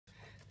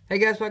Hey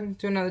guys, welcome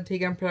to another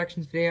TGun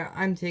Productions video.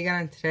 I'm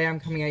TGun and today I'm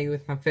coming at you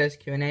with my first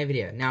Q&A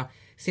video. Now,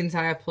 since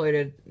I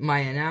uploaded my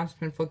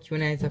announcement for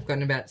Q&As, I've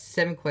gotten about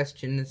 7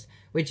 questions,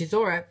 which is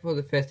alright for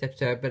the first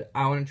episode, but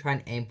I want to try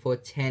and aim for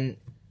 10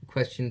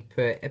 questions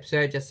per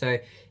episode just so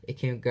it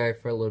can go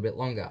for a little bit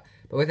longer.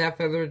 But without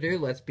further ado,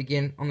 let's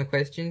begin on the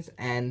questions,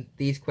 and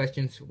these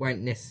questions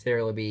won't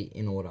necessarily be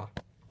in order.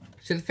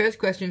 So the first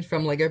question is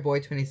from Lego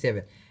Boy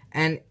 27,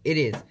 and it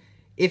is,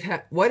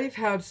 what if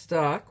Howard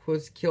Stark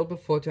was killed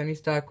before Tony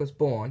Stark was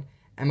born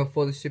and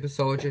before the super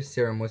soldier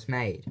serum was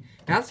made?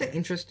 Now that's an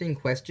interesting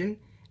question.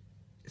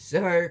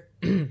 So,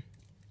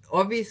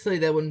 obviously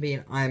there wouldn't be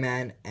an Iron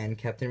Man and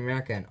Captain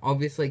America, and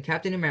obviously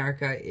Captain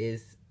America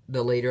is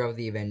the leader of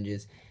the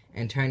Avengers,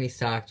 and Tony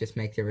Stark just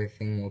makes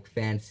everything look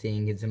fancy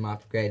and gives him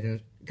upgrades,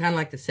 and kind of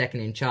like the second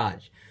in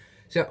charge.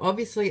 So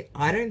obviously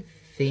I don't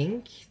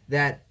think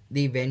that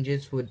the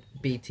Avengers would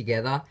be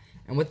together,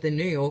 and with the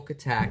New York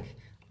attack,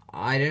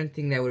 I don't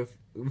think they would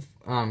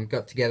have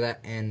got together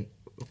and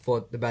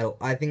fought the battle.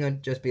 I think it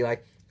would just be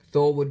like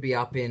Thor would be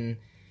up in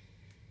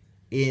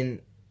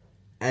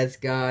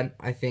Asgard.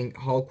 I think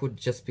Hulk would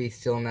just be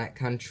still in that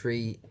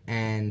country,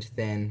 and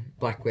then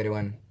Black Widow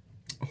and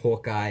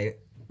Hawkeye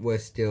were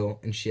still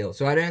in S.H.I.E.L.D.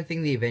 So I don't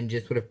think the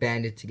Avengers would have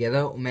banded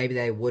together, or maybe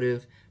they would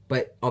have,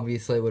 but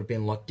obviously it would have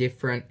been a lot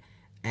different,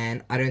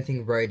 and I don't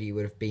think Rhodey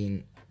would have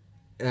been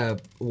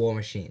War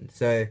Machine.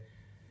 So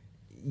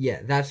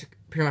yeah, that's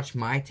pretty much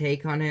my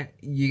take on it.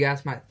 You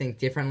guys might think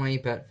differently,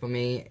 but for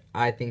me,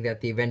 I think that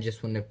the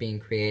Avengers wouldn't have been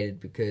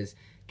created because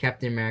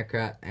Captain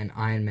America and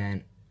Iron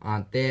Man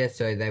aren't there,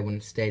 so they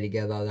wouldn't stay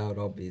together.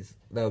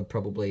 They would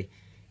probably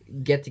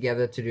get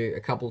together to do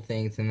a couple of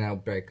things and they'll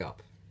break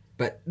up.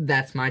 But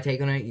that's my take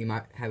on it. You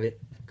might have a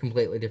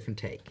completely different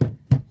take.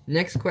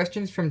 Next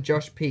question is from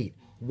Josh Pete.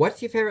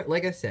 What's your favorite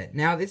Lego set?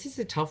 Now, this is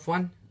a tough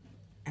one.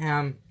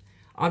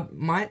 I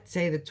might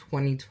say the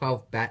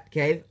 2012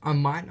 Batcave. I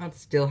might not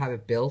still have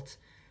it built,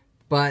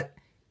 but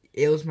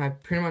it was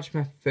pretty much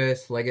my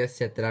first Lego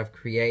set that I've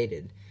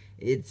created.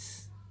 It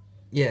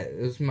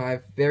was my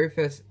very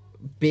first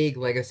big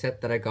Lego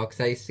set that I got,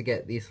 because I used to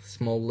get these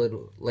small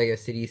little Lego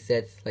City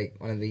sets, like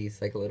one of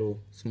these like little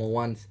small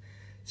ones.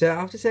 So I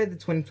have to say the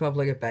 2012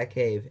 Lego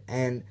Batcave,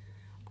 and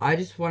I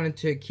just wanted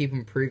to keep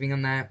improving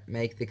on that,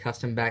 make the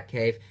custom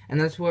Batcave, and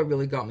that's what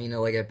really got me into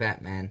Lego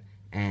Batman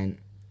and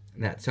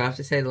that. So I have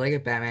to say the Lego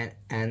Batman,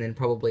 and then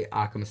probably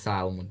Arkham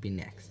Asylum would be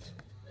next.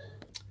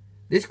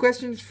 This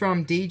question's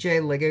from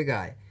DJ Lego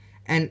Guy,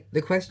 and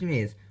the question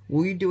is,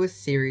 will you do a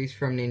series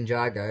from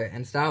Ninjago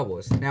and Star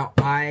Wars? Now,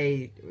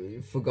 I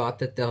forgot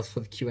that was for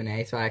the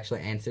Q&A, so I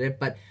actually answered it,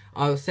 but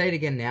I'll say it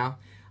again now.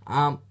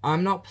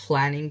 I'm not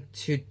planning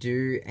to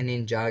do a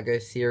Ninjago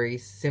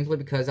series, simply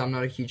because I'm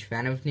not a huge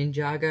fan of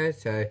Ninjago,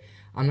 so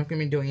I'm not going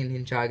to be doing a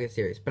Ninjago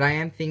series. But I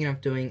am thinking of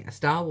doing a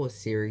Star Wars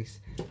series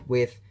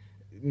with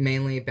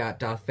mainly about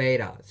Darth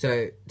Vader,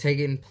 so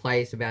taking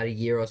place about a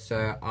year or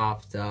so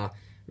after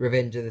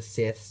Revenge of the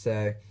Sith,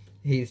 so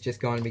he's just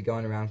going to be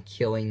going around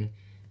killing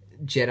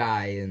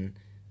Jedi and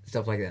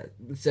stuff like that.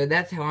 So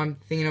that's how I'm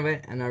thinking of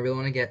it, and I really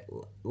want to get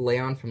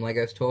Leon from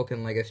Legos Talk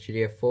and Lego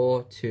Studio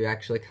 4 to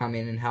actually come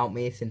in and help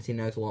me, since he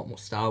knows a lot more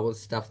Star Wars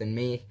stuff than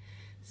me.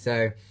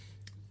 So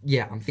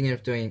yeah, I'm thinking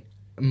of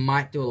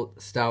might do a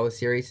Star Wars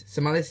series.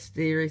 Some other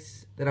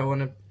series that I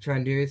want to try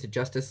and do is a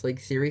Justice League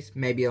series,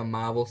 maybe a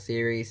Marvel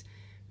series,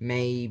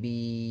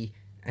 maybe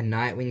a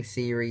Nightwing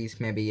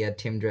series, maybe a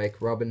Tim Drake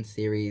Robin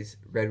series,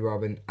 Red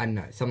Robin, I don't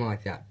know, something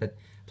like that. But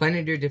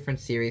planning to do a different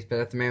series, but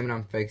at the moment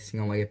I'm focusing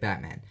on Lego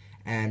Batman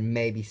and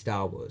maybe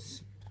Star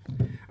Wars.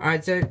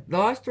 Alright, so the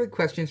last 3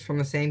 questions from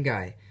the same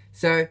guy.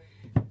 So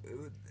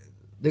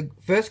the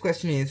first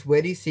question is,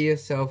 where do you see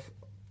yourself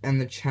and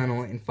the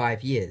channel in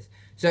 5 years?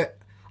 So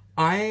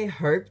I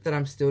hope that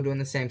I'm still doing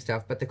the same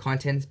stuff, but the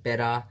content's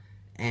better,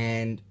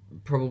 and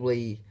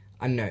probably,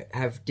 I don't know,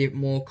 have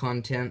more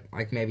content,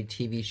 like maybe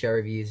TV show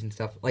reviews and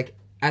stuff. Like,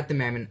 at the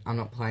moment, I'm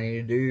not planning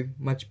to do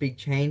much big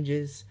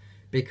changes,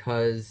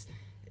 because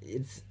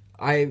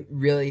I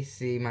really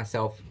see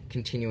myself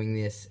continuing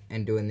this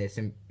and doing this,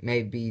 and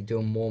maybe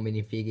doing more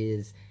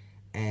minifigures,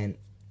 and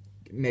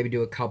maybe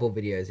do a couple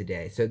videos a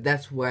day. So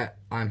that's what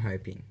I'm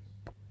hoping.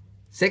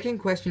 Second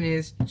question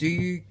is, do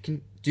you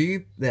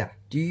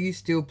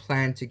still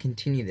plan to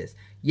continue this?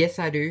 Yes,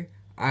 I do.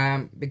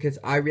 Because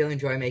I really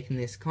enjoy making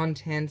this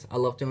content. I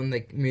love doing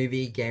the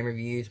movie, game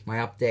reviews, my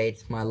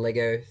updates, my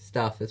Lego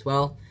stuff as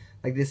well.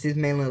 Like, this is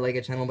mainly a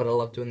Lego channel, but I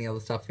love doing the other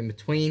stuff in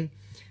between.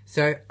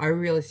 So I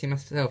really see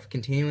myself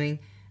continuing,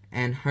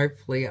 and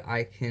hopefully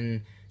I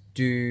can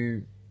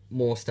do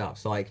more stuff.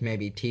 So like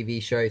maybe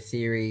TV show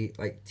series,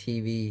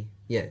 TV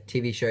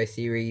show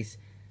series,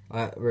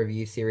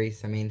 review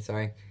series,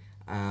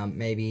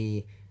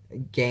 maybe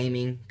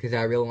gaming, because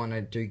I really want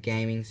to do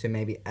gaming, so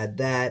maybe add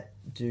that,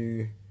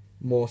 do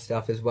more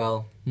stuff as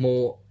well,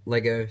 more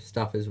Lego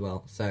stuff as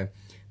well, so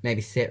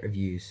maybe set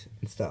reviews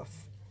and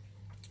stuff,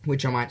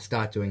 which I might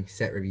start doing,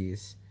 set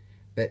reviews.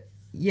 But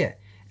yeah,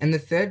 and the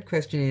third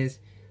question is,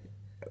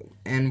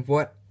 and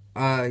what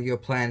are your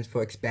plans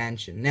for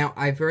expansion? Now,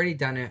 I've already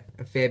done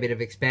a fair bit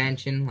of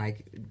expansion,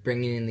 like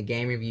bringing in the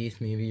game reviews,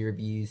 movie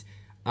reviews,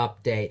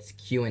 updates,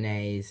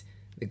 Q&As,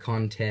 the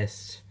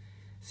contest.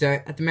 So,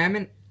 at the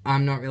moment,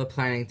 I'm not really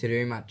planning to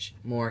do much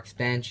more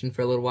expansion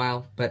for a little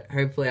while, but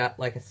hopefully,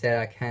 like I said,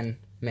 I can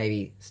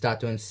maybe start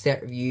doing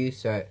set reviews,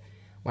 so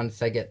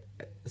once I get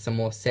some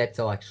more sets,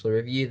 I'll actually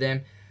review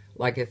them.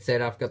 Like I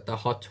said, I've got the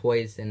Hot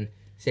Toys and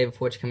Saber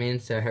Forge come in,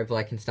 so hopefully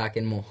I can start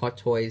getting more Hot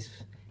Toys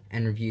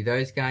and review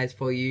those guys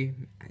for you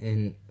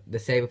in the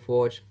Saber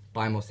Forge,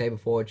 buy more Saber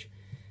Forge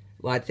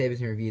lightsabers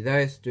and review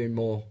those, do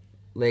more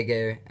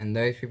Lego and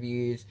those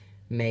reviews,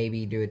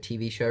 maybe do a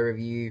TV show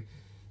review,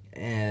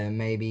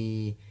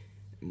 maybe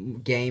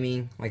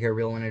gaming, like I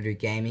really want to do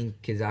gaming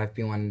because I've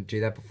been wanting to do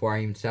that before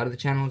I even started the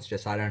channel. It's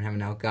just I don't have an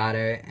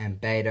Elgato,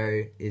 and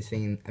Beto is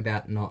thinking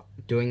about not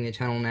doing the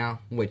channel now,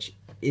 which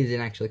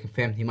isn't actually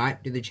confirmed. He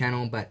might do the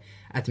channel, but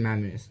at the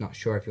moment it's not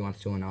sure if he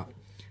wants to or not.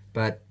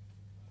 But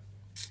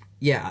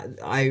yeah,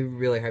 I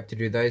really hope to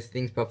do those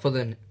things, but for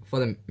the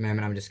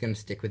moment I'm just going to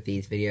stick with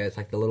these videos,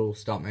 like the little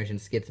stop motion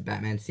skits of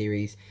Batman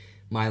series,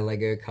 my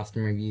Lego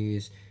custom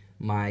reviews,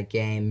 my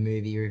game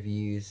movie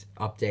reviews,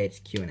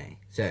 updates, Q&A.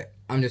 So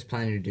I'm just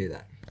planning to do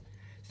that.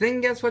 So thank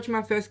you guys for watching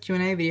my first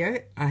Q&A video.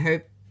 I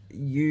hope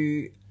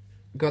you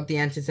got the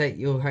answers that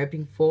you were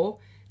hoping for.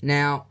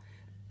 Now,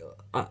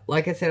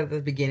 like I said at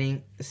the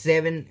beginning,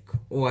 7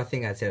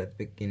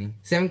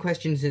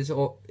 questions is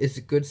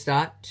a good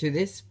start to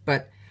this,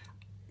 but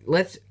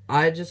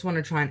I just want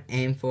to try and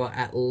aim for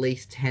at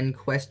least 10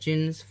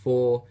 questions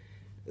for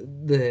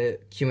the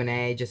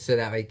Q&A, just so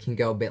that we can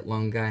go a bit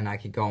longer and I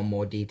could go in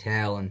more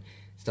detail and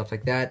stuff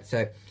like that.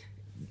 So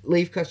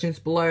leave questions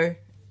below.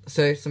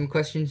 So some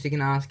questions you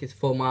can ask is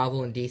for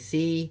Marvel and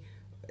DC.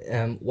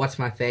 What's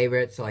my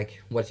favorites?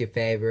 Like, what's your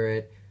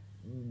favorite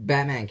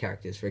Batman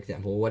characters, for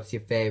example? What's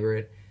your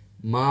favorite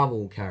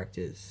Marvel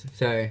characters?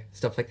 So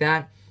stuff like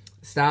that.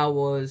 Star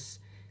Wars.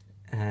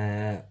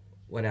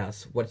 What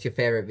else? What's your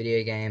favorite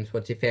video games?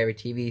 What's your favorite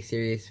TV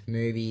series,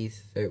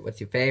 movies? So what's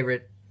your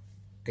favorite?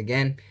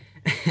 Again.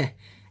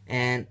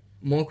 And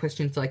more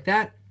questions like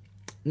that.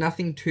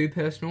 Nothing too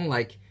personal,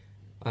 like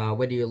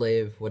where do you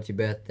live? What's your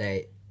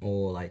birthday?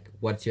 Or like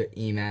what's your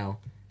email?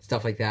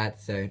 Stuff like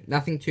that. So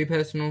nothing too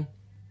personal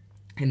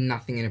and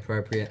nothing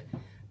inappropriate.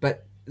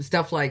 But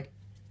stuff like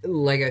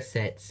Lego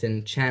sets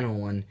and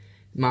channel and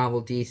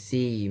Marvel,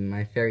 DC,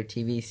 my favorite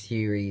TV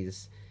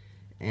series,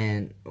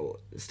 and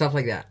stuff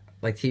like that.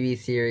 Like TV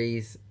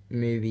series,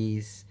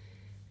 movies,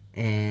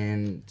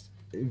 and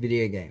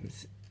video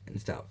games and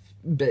stuff.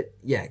 But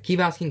yeah, keep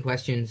asking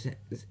questions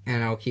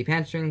and I'll keep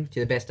answering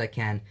to the best I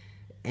can.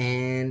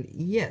 And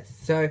yes,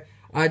 so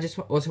I just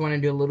also want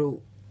to do a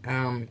little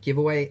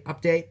giveaway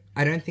update.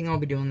 I don't think I'll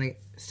be doing the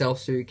Stealth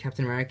Suit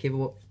Captain America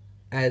giveaway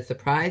as a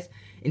prize.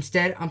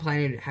 Instead, I'm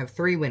planning to have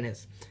 3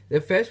 winners. The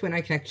first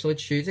winner can actually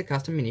choose a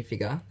custom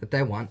minifigure that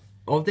they want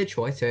of their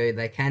choice. So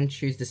they can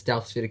choose the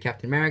Stealth Suit of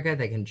Captain America,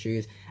 they can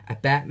choose a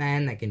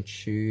Batman, they can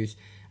choose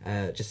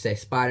just say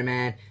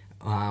Spider-Man,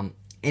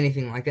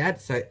 anything like that.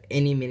 So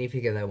any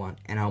minifigure they want,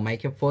 and I'll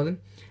make it for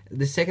them.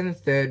 The second and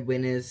third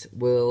winners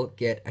will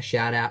get a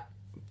shout out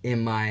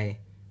in my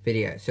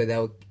video, so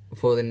they'll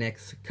for the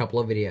next couple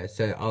of videos.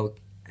 So I'll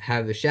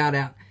have a shout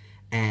out,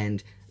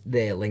 and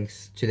their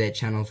links to their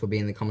channels will be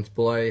in the comments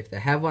below if they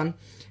have one.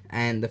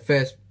 And the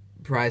first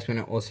prize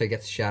winner also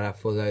gets a shout out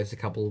for those a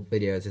couple of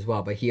videos as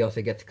well, but he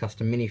also gets a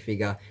custom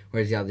minifigure,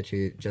 whereas the other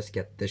 2 just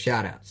get the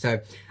shout out. So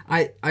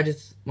I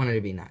just wanted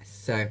to be nice.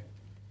 So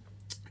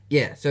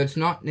yeah, so it's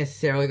not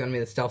necessarily going to be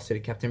the Stealth Suit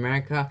of Captain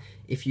America.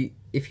 If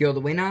you're the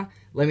winner,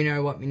 let me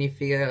know what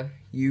minifigure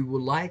you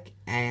would like,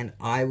 and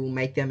I will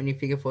make that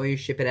minifigure for you,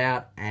 ship it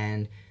out,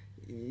 and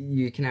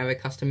you can have a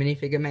custom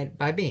minifigure made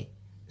by me.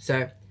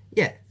 So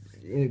yeah,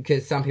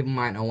 because some people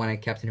might not want a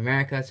Captain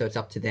America, so it's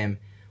up to them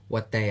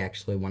what they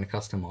actually want a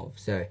custom of.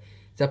 So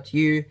it's up to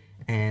you,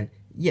 and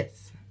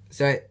yes.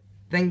 So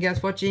thank you guys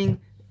for watching.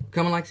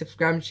 Comment, like,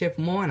 subscribe, and share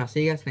for more, and I'll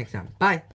see you guys next time. Bye!